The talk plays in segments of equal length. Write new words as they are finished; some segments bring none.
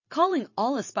calling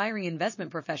all aspiring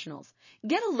investment professionals.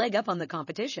 Get a leg up on the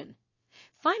competition.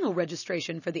 Final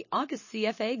registration for the August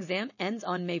CFA exam ends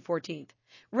on May 14th.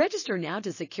 Register now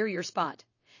to secure your spot.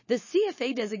 The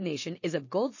CFA designation is a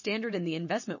gold standard in the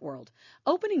investment world,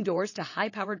 opening doors to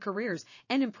high-powered careers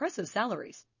and impressive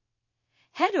salaries.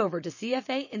 Head over to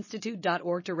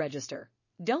cfainstitute.org to register.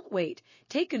 Don't wait.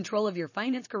 Take control of your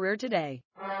finance career today.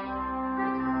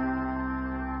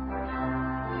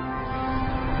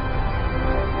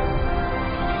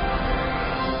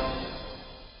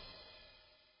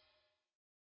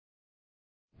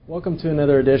 Welcome to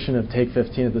another edition of Take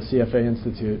 15 at the CFA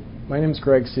Institute. My name is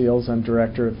Greg Seals. I'm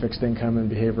Director of Fixed Income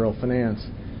and Behavioral Finance.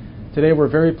 Today we're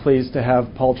very pleased to have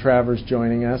Paul Travers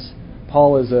joining us.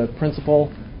 Paul is a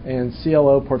Principal and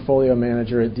CLO Portfolio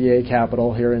Manager at DA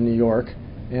Capital here in New York.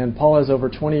 And Paul has over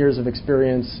 20 years of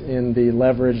experience in the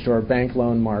leveraged or bank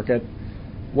loan market.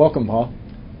 Welcome, Paul.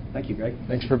 Thank you, Greg.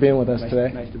 Thanks for being with us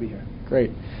today. Nice to be here.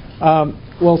 Great.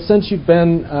 Well, since you've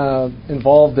been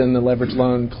involved in the leveraged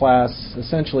loan class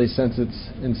essentially since its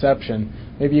inception,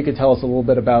 maybe you could tell us a little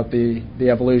bit about the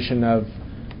evolution of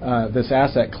this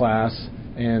asset class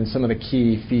and some of the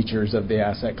key features of the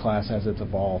asset class as it's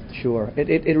evolved. Sure.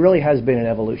 It really has been an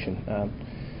evolution.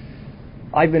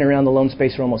 I've been around the loan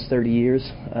space for almost 30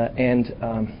 years, and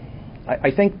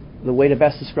I think the way to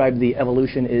best describe the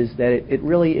evolution is that it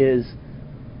really is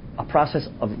a process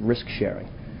of risk sharing.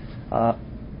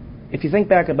 If you think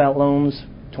back about loans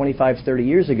 25, 30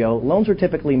 years ago, loans were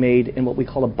typically made in what we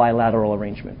call a bilateral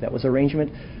arrangement. That was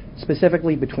arrangement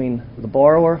specifically between the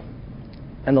borrower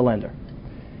and the lender.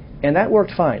 And that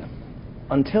worked fine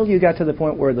until you got to the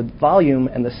point where the volume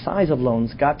and the size of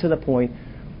loans got to the point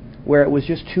where it was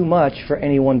just too much for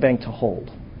any one bank to hold.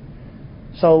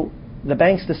 So the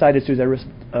banks decided through their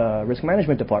risk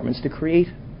management departments to create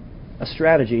a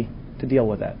strategy to deal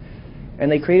with that. And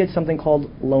they created something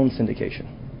called loan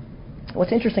syndication.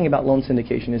 What's interesting about loan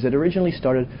syndication is it originally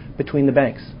started between the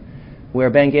banks, where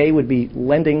Bank A would be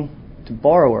lending to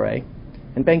borrower A,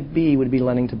 and Bank B would be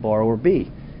lending to borrower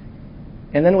B.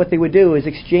 And then what they would do is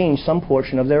exchange some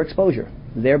portion of their exposure,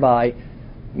 thereby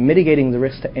mitigating the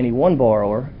risk to any one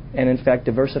borrower and, in fact,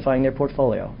 diversifying their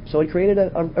portfolio. So it created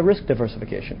a risk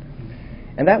diversification.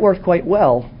 And that worked quite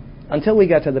well until we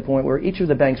got to the point where each of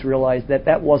the banks realized that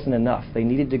that wasn't enough. They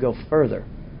needed to go further.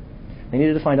 They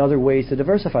needed to find other ways to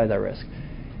diversify their risk.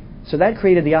 So that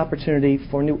created the opportunity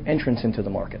for new entrants into the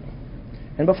market.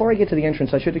 And before I get to the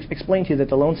entrants, I should explain to you that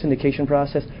the loan syndication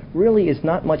process really is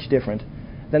not much different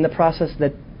than the process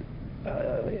that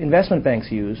investment banks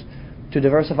use to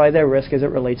diversify their risk as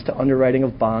it relates to underwriting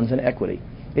of bonds and equity.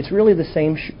 It's really the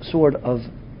same sort of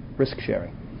risk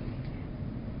sharing.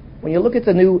 When you look at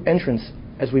the new entrants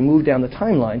as we move down the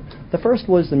timeline, the first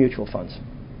was the mutual funds.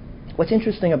 What's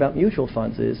interesting about mutual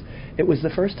funds is it was the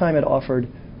first time it offered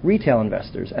retail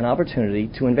investors an opportunity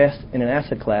to invest in an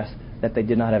asset class that they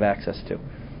did not have access to.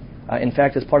 In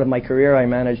fact, as part of my career, I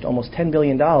managed almost $10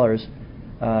 billion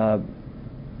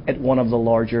at one of the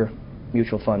larger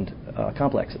mutual fund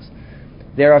complexes.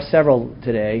 There are several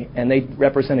today, and they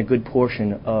represent a good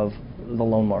portion of the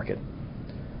loan market.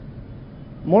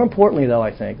 More importantly, though,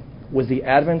 I think, was the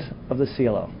advent of the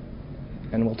CLO.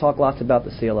 And we'll talk lots about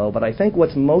the CLO, but I think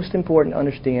what's most important to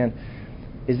understand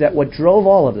is that what drove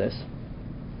all of this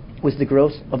was the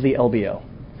growth of the LBO.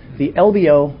 The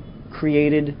LBO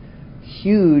created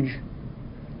huge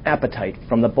appetite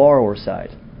from the borrower side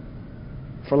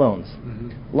for loans.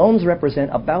 Loans represent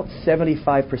about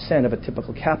 75% of a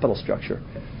typical capital structure,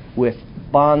 with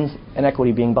bonds and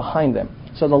equity being behind them.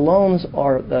 So the loans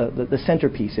are the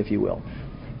centerpiece, if you will.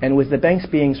 And with the banks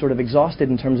being sort of exhausted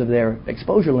in terms of their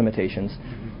exposure limitations,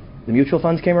 the mutual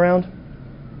funds came around,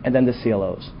 and then the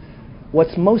CLOs.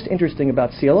 What's most interesting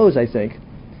about CLOs, I think,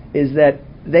 is that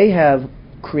they have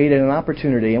created an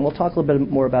opportunity, and we'll talk a little bit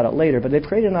more about it later, but they've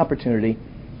created an opportunity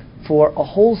for a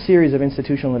whole series of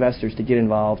institutional investors to get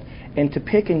involved and to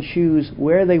pick and choose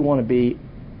where they want to be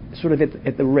sort of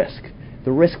at the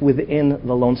risk within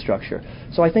the loan structure.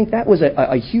 So I think that was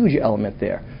a huge element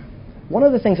there. One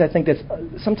of the things I think that's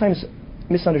sometimes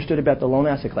misunderstood about the loan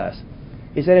asset class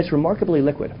is that it's remarkably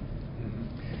liquid.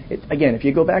 Again, if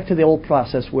you go back to the old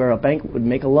process where a bank would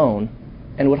make a loan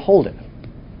and would hold it,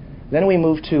 then we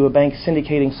move to a bank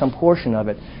syndicating some portion of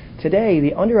it. Today,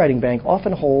 the underwriting bank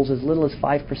often holds as little as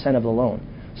 5% of the loan.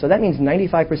 So that means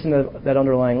 95% of that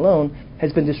underlying loan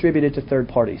has been distributed to third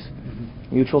parties,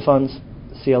 mutual funds,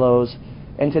 CLOs,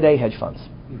 and today hedge funds.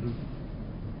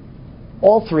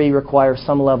 All three require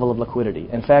some level of liquidity.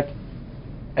 In fact,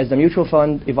 as the mutual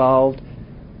fund evolved,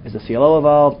 as the CLO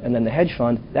evolved, and then the hedge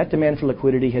fund, that demand for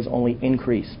liquidity has only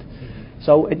increased.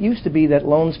 So it used to be that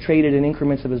loans traded in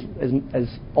increments of as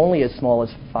only as small as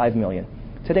 $5 million.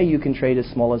 Today you can trade as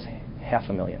small as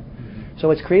 $500,000. So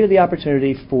it's created the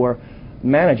opportunity for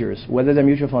managers, whether they're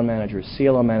mutual fund managers,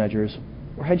 CLO managers,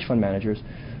 or hedge fund managers,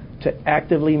 to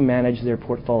actively manage their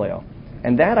portfolio.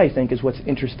 And that, I think, is what's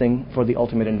interesting for the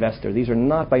ultimate investor. These are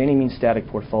not by any means static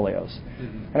portfolios.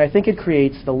 And I think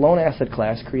the loan asset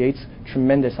class creates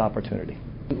tremendous opportunity.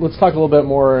 Let's talk a little bit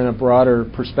more in a broader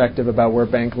perspective about where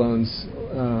bank loans,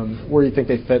 where you think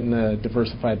they fit in a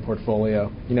diversified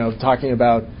portfolio. Talking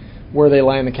about where they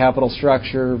lie in the capital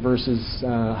structure versus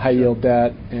high yield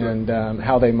debt, and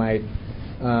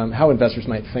how investors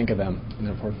might think of them in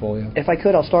their portfolio. If I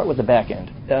could, I'll start with the back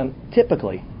end.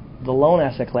 Typically, the loan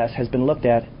asset class has been looked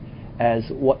at as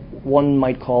what one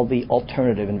might call the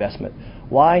alternative investment.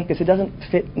 Why? Because it doesn't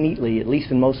fit neatly, at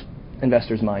least in most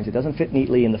investors' minds, it doesn't fit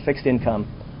neatly in the fixed income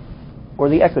or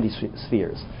the equity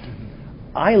spheres.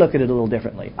 I look at it a little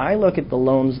differently. I look at the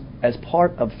loans as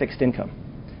part of fixed income.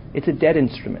 It's a debt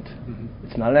instrument.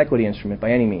 It's not an equity instrument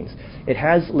by any means. It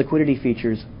has liquidity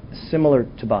features similar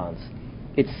to bonds.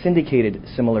 It's syndicated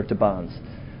similar to bonds.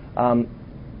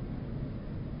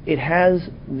 It has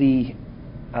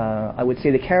I would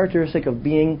say, the characteristic of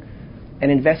being an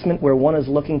investment where one is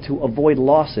looking to avoid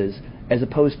losses as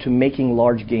opposed to making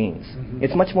large gains.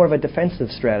 It's much more of a defensive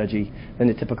strategy than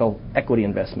the typical equity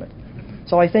investment.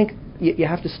 So I think you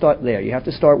have to start there. You have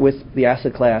to start with the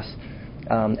asset class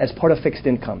as part of fixed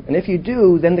income. And if you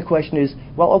do, then the question is,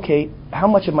 well, okay, how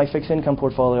much of my fixed income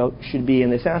portfolio should be in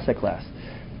this asset class?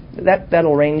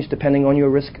 That'll range depending on your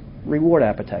risk-reward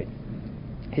appetite.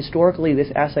 Historically, this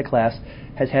asset class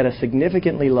has had a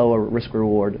significantly lower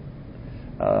risk-reward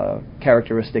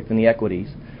characteristic than the equities,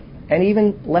 and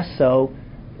even less so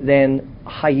than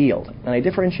high yield. And I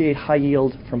differentiate high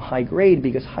yield from high grade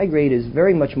because high grade is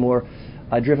very much more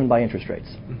driven by interest rates.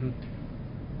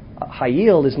 High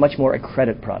yield is much more a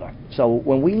credit product. So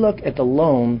when we look at the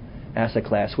loan asset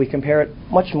class, we compare it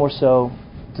much more so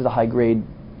to the high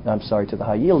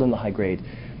yield than the high grade.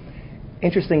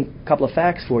 Interesting couple of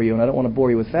facts for you, and I don't want to bore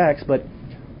you with facts, but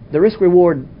the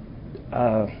risk-reward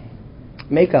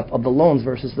makeup of the loans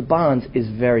versus the bonds is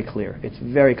very clear. It's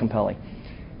very compelling.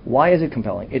 Why is it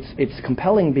compelling? It's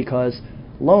compelling because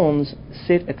loans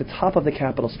sit at the top of the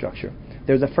capital structure.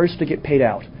 They're the first to get paid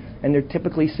out, and they're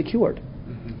typically secured.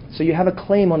 So you have a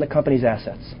claim on the company's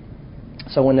assets.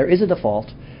 So when there is a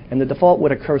default, and the default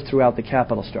would occur throughout the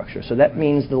capital structure, so that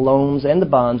means the loans and the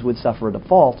bonds would suffer a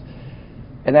default,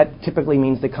 and that typically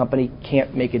means the company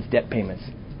can't make its debt payments.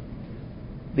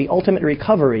 The ultimate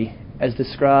recovery, as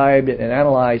described and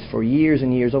analyzed for years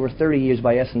and years, over 30 years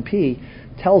by S&P,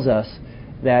 tells us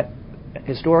that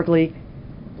historically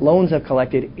loans have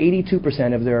collected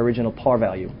 82% of their original par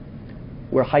value,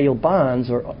 where high-yield bonds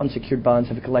or unsecured bonds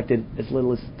have collected as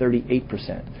little as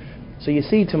 38%. So you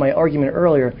see, to my argument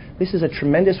earlier, this is a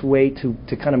tremendous way to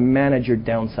kind of manage your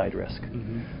downside risk.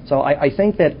 So I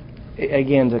think that,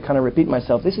 again, to kind of repeat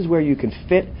myself, this is where you can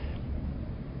fit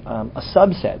a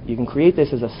subset. You can create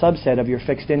this as a subset of your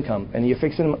fixed income. And your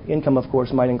fixed income, of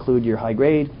course, might include your high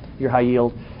grade, your high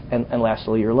yield, and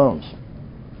lastly, your loans.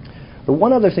 The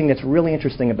one other thing that's really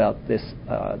interesting about this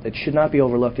that should not be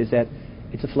overlooked is that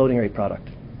it's a floating rate product.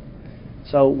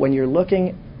 So when you're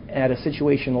looking at a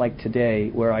situation like today,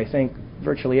 where I think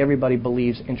virtually everybody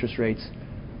believes interest rates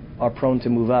are prone to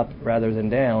move up rather than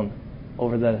down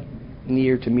over the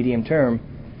near to medium term,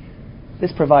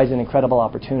 this provides an incredible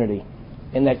opportunity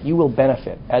in that you will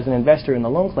benefit. As an investor in the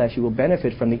loan class, you will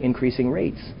benefit from the increasing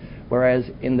rates, whereas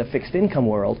in the fixed income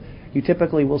world, you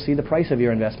typically will see the price of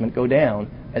your investment go down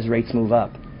as rates move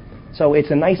up. So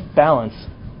it's a nice balance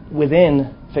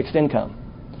within fixed income.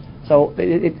 So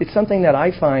it's something that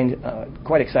I find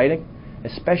quite exciting,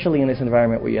 especially in this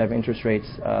environment where you have interest rates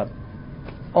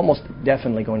almost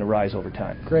definitely going to rise over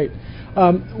time. Great.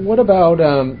 What about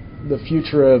the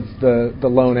future of the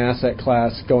loan asset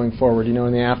class going forward, in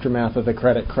the aftermath of the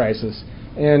credit crisis?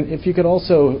 And if you could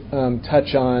also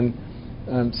touch on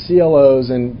CLOs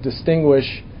and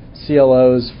distinguish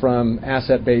CLOs from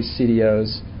asset-based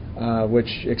CDOs,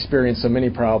 which experienced so many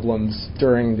problems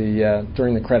during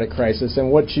the credit crisis,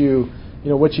 and what you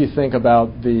think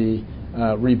about the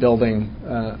rebuilding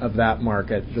of that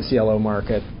market, the CLO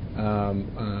market,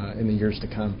 in the years to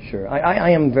come. Sure.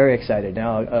 I am very excited.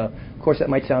 Now, of course, that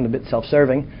might sound a bit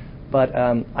self-serving, but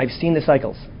I've seen the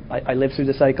cycles. I lived through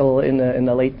the cycle in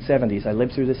the late 70s. I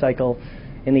lived through the cycle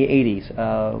in the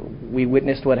 80s. We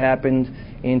witnessed what happened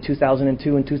in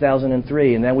 2002 and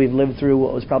 2003, and then we've lived through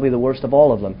what was probably the worst of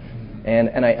all of them.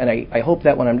 And I hope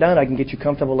that when I'm done, I can get you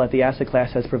comfortable that the asset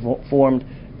class has performed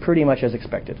pretty much as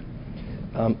expected.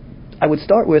 I would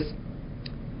start with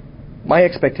My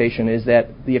expectation is that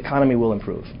the economy will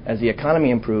improve. As the economy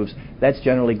improves, that's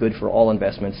generally good for all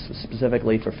investments,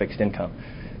 specifically for fixed income.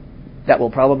 That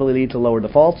will probably lead to lower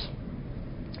defaults.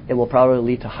 It will probably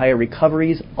lead to higher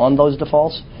recoveries on those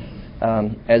defaults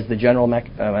as the general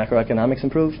macroeconomics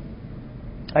improve.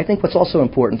 I think what's also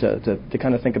important to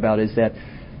kind of think about is that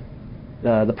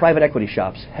the private equity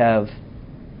shops have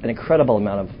an incredible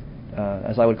amount of,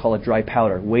 as I would call it, dry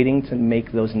powder, waiting to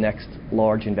make those next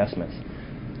large investments.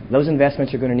 Those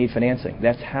investments are going to need financing.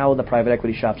 That's how the private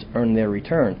equity shops earn their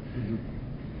return.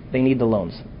 Mm-hmm. They need the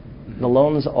loans. Mm-hmm. The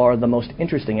loans are the most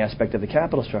interesting aspect of the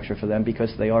capital structure for them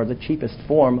because they are the cheapest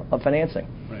form of financing.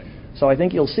 Right. So I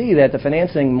think you'll see that the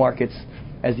financing markets,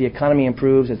 as the economy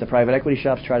improves, as the private equity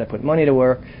shops try to put money to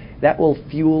work, that will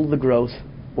fuel the growth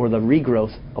or the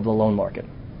regrowth of the loan market.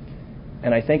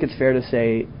 And I think it's fair to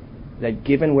say that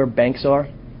given where banks are,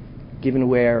 given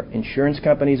where insurance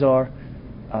companies are,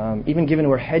 even given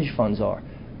where hedge funds are,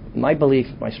 my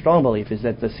strong belief is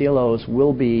that the CLOs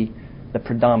will be the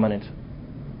predominant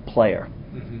player.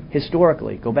 Mm-hmm.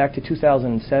 Historically, go back to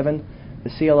 2007, the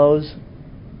CLOs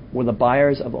were the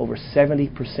buyers of over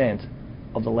 70%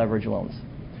 of the leverage loans.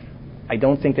 I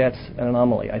don't think that's an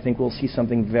anomaly. I think we'll see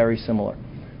something very similar.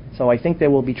 So I think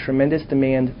there will be tremendous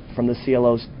demand from the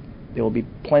CLOs. There will be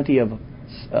plenty of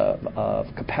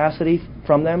capacity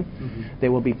from them. Mm-hmm.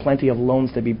 There will be plenty of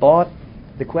loans to be bought.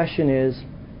 The question is,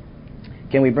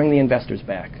 can we bring the investors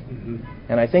back? Mm-hmm.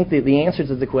 And I think the answer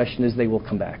to the question is they will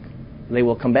come back. They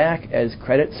will come back as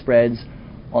credit spreads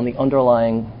on the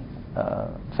underlying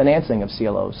financing of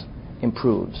CLOs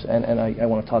improves. And I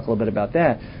want to talk a little bit about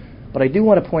that. But I do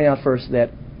want to point out first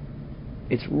that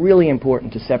it's really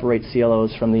important to separate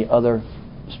CLOs from the other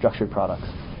structured products.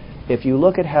 If you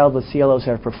look at how the CLOs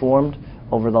have performed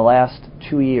over the last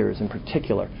 2 years in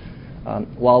particular,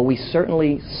 while we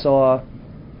certainly saw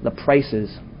the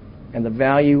prices and the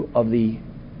value of the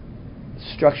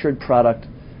structured product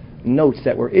notes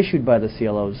that were issued by the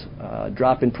CLOs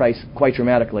drop in price quite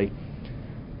dramatically,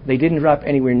 they didn't drop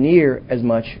anywhere near as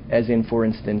much as in, for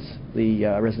instance, the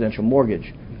residential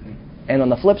mortgage. Mm-hmm. And on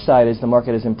the flip side, as the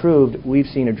market has improved, we've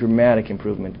seen a dramatic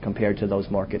improvement compared to those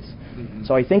markets. Mm-hmm.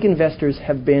 So I think investors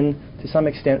have been, to some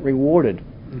extent, rewarded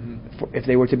if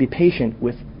they were to be patient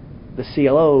with the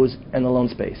CLOs and the loan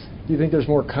space. Do you think there's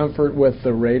more comfort with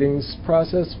the ratings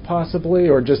process possibly,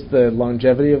 or just the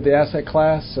longevity of the asset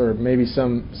class, or maybe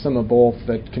some of both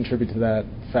that contribute to that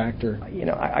factor? You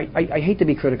know, I hate to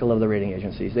be critical of the rating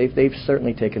agencies. They've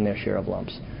certainly taken their share of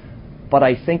lumps. But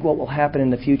I think what will happen in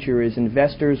the future is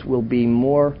investors will be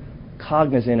more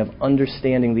cognizant of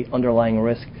understanding the underlying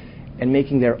risk and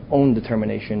making their own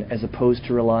determination as opposed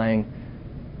to relying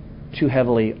too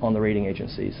heavily on the rating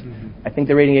agencies. Mm-hmm. I think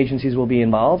the rating agencies will be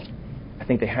involved. I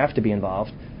think they have to be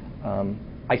involved.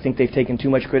 I think they've taken too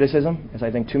much criticism, as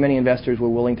I think too many investors were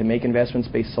willing to make investments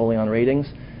based solely on ratings.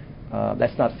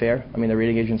 That's not fair. I mean, the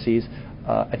rating agencies,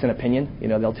 it's an opinion. You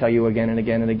know, they'll tell you again and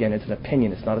again and again, it's an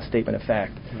opinion. It's not a statement of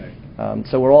fact. Right.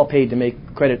 So we're all paid to make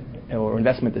credit or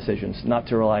investment decisions, not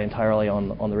to rely entirely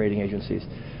on the rating agencies.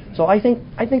 So I think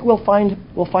we'll find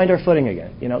our footing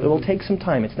again. You know, it will take some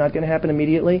time. It's not going to happen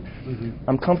immediately. Mm-hmm.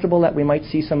 I'm comfortable that we might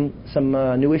see some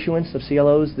new issuance of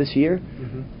CLOs this year.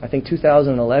 Mm-hmm. I think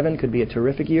 2011 could be a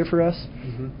terrific year for us.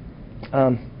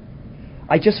 Mm-hmm.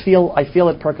 I feel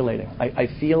it percolating. I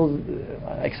feel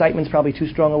excitement's probably too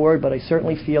strong a word, but I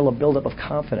certainly feel a buildup of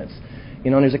confidence.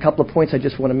 You know, and there's a couple of points I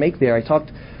just want to make there.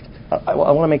 I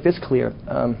want to make this clear.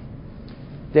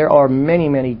 There are many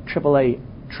AAA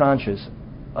tranches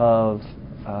of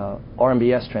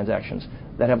RMBS transactions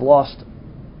that have lost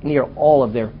near all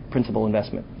of their principal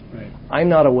investment. Right. I'm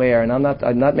not aware, and I'm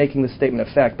not making this statement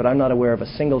of fact, but I'm not aware of a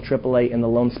single AAA in the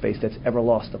loan space that's ever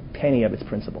lost a penny of its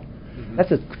principal. Mm-hmm.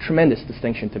 That's a tremendous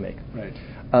distinction to make. Right.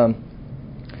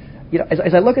 You know,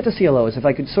 as I look at the CLOs, if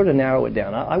I could sort of narrow it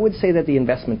down, I would say that the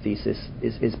investment thesis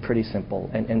is pretty simple,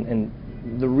 and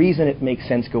the reason it makes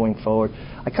sense going forward,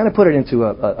 I kind of put it into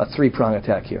a three-prong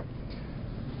attack here.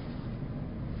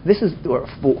 This is, or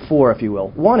four, if you will.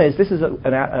 One is, this is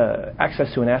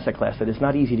access to an asset class that is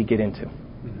not easy to get into.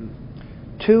 Mm-hmm.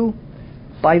 Two,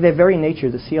 by their very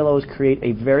nature, the CLOs create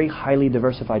a very highly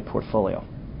diversified portfolio.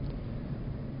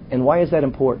 And why is that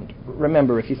important?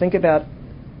 Remember, if you think about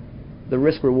the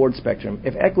risk-reward spectrum,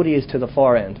 if equity is to the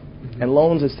far end and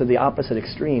loans is to the opposite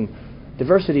extreme,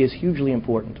 diversity is hugely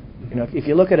important. You know, if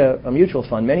you look at a mutual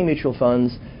fund, many mutual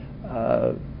funds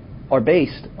are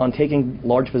based on taking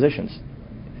large positions.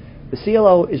 The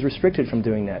CLO is restricted from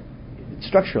doing that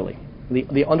structurally.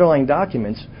 The underlying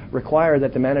documents require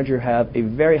that the manager have a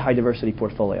very high diversity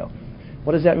portfolio.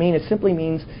 What does that mean? It simply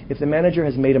means if the manager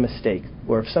has made a mistake,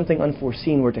 or if something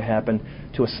unforeseen were to happen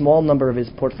to a small number of his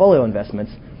portfolio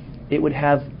investments, it would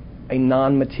have a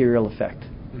non-material effect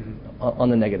on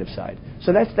the negative side.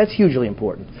 So that's hugely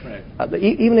important. Right.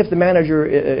 Even if the manager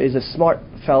is a smart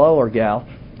fellow or gal,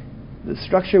 the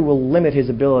structure will limit his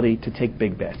ability to take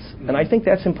big bets. And I think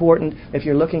that's important if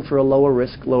you're looking for a lower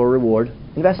risk, lower reward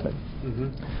investment.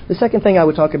 The second thing I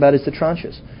would talk about is the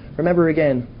tranches. Remember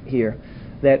again here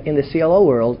that in the CLO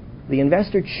world, the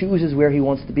investor chooses where he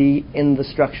wants to be in the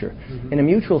structure. In a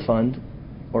mutual fund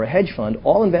or a hedge fund,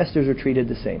 all investors are treated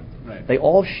the same. Right. They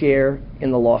all share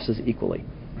in the losses equally.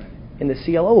 Right. In the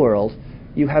CLO world,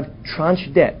 you have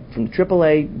tranche debt from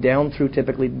AAA down through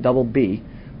typically double B,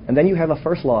 and then you have a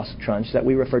first loss tranche that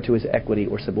we refer to as equity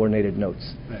or subordinated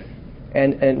notes. Right.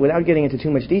 And without getting into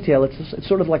too much detail, it's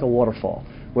sort of like a waterfall,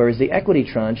 whereas the equity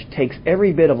tranche takes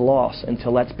every bit of loss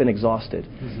until that's been exhausted,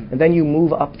 and then you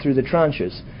move up through the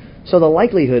tranches. So the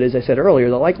likelihood, as I said earlier,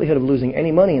 the likelihood of losing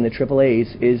any money in the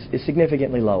AAAs is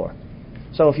significantly lower.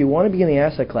 So if you want to be in the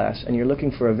asset class and you're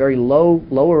looking for a very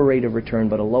lower rate of return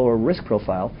but a lower risk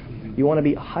profile, you want to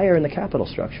be higher in the capital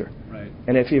structure. Right.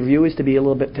 And if your view is to be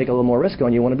take a little more risk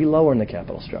on, you want to be lower in the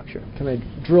capital structure. Can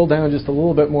I drill down just a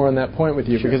little bit more on that point with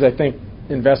you? Sure. Because I think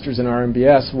investors in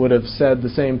RMBS would have said the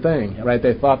same thing, Yep. right?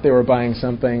 They thought they were buying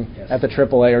something Yes. at the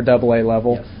AAA or AA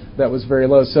level Yes. that was very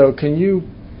low. So can you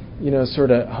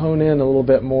sort of hone in a little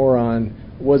bit more on,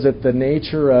 was it the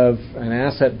nature of an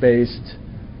asset-based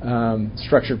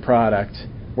structured product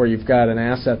where you've got an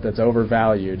asset that's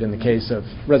overvalued in the case of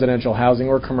residential housing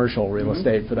or commercial real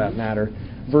estate for that matter,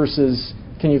 versus,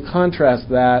 can you contrast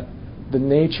that, the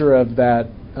nature of that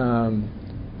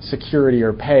security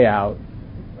or payout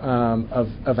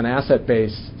of an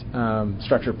asset-based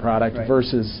structured product Right.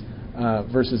 versus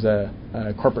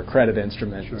a corporate credit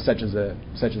instrument such as a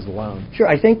loan? Sure.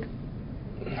 I think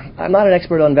I'm not an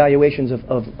expert on valuations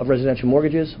of residential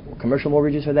mortgages or commercial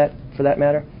mortgages for that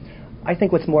matter. I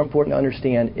think what's more important to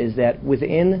understand is that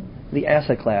within the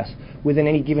asset class, within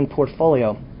any given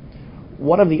portfolio,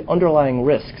 one of the underlying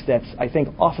risks that's, I think,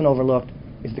 often overlooked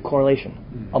is the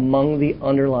correlation among the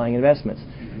underlying investments.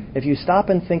 If you stop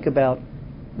and think about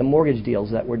the mortgage deals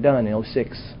that were done in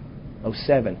 06,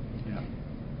 07,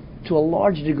 to a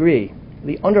large degree,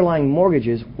 the underlying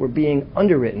mortgages were being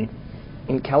underwritten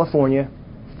in California,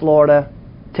 Florida,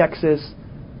 Texas,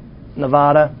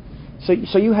 Nevada.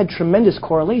 So you had tremendous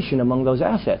correlation among those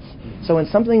assets. So when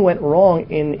something went wrong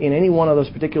in any one of those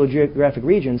particular geographic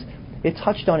regions, it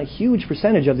touched on a huge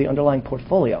percentage of the underlying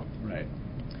portfolio. Right.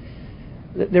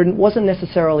 There wasn't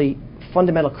necessarily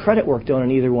fundamental credit work done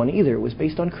on either one either. It was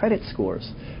based on credit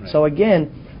scores. Right. So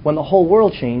again, when the whole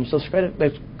world changed, those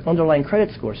underlying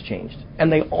credit scores changed,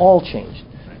 and they all changed.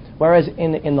 Right. Whereas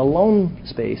in the loan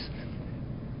space,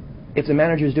 if the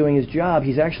manager is doing his job,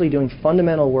 he's actually doing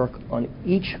fundamental work on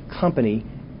each company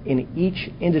in each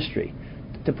industry.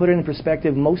 To put it in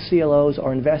perspective, most CLOs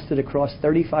are invested across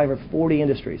 35 or 40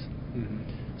 industries.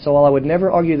 So while I would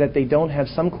never argue that they don't have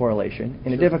some correlation,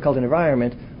 in a difficult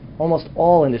environment, almost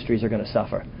all industries are going to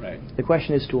suffer. Right. The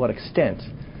question is to what extent.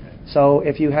 So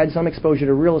if you had some exposure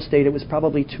to real estate, it was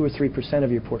probably 2 or 3%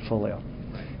 of your portfolio.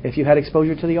 If you had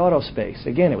exposure to the auto space,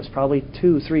 again, it was probably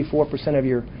 2, 3, 4% of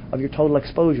your total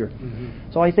exposure.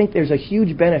 So I think there's a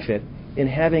huge benefit in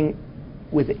having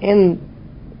within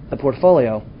the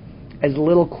portfolio as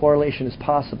little correlation as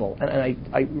possible. And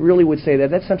I really would say that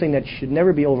that's something that should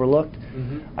never be overlooked.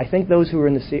 I think those who are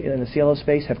in the CLO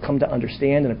space have come to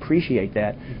understand and appreciate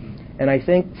that. And I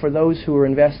think for those who are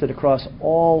invested across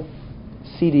all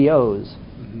CDOs,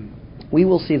 we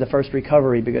will see the first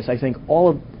recovery, because I think all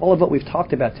of what we've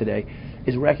talked about today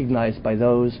is recognized by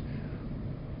those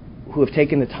who have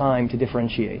taken the time to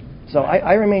differentiate. So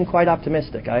I remain quite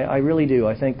optimistic. I really do.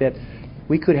 I think that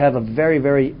we could have a very,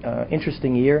 very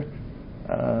interesting year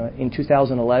in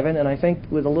 2011, and I think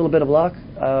with a little bit of luck,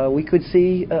 we could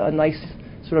see a nice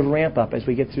sort of ramp up as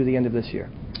we get through the end of this year.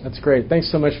 That's great.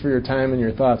 Thanks so much for your time and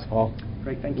your thoughts, Paul.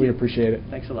 Great, thank you. We appreciate it.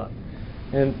 Thanks a lot.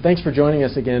 And thanks for joining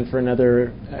us again for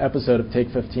another episode of Take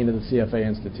 15 of the CFA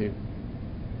Institute.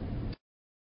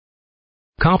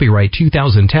 Copyright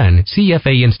 2010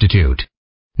 CFA Institute.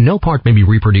 No part may be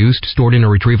reproduced, stored in a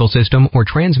retrieval system, or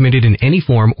transmitted in any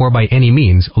form or by any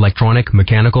means, electronic,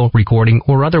 mechanical, recording,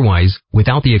 or otherwise,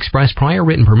 without the express prior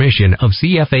written permission of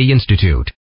CFA Institute.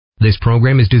 This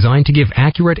program is designed to give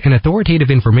accurate and authoritative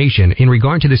information in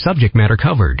regard to the subject matter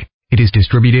covered. It is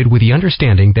distributed with the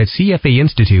understanding that CFA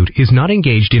Institute is not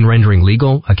engaged in rendering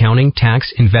legal, accounting,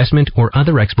 tax, investment, or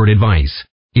other expert advice.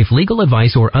 If legal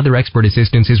advice or other expert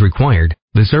assistance is required,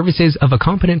 the services of a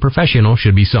competent professional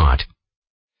should be sought.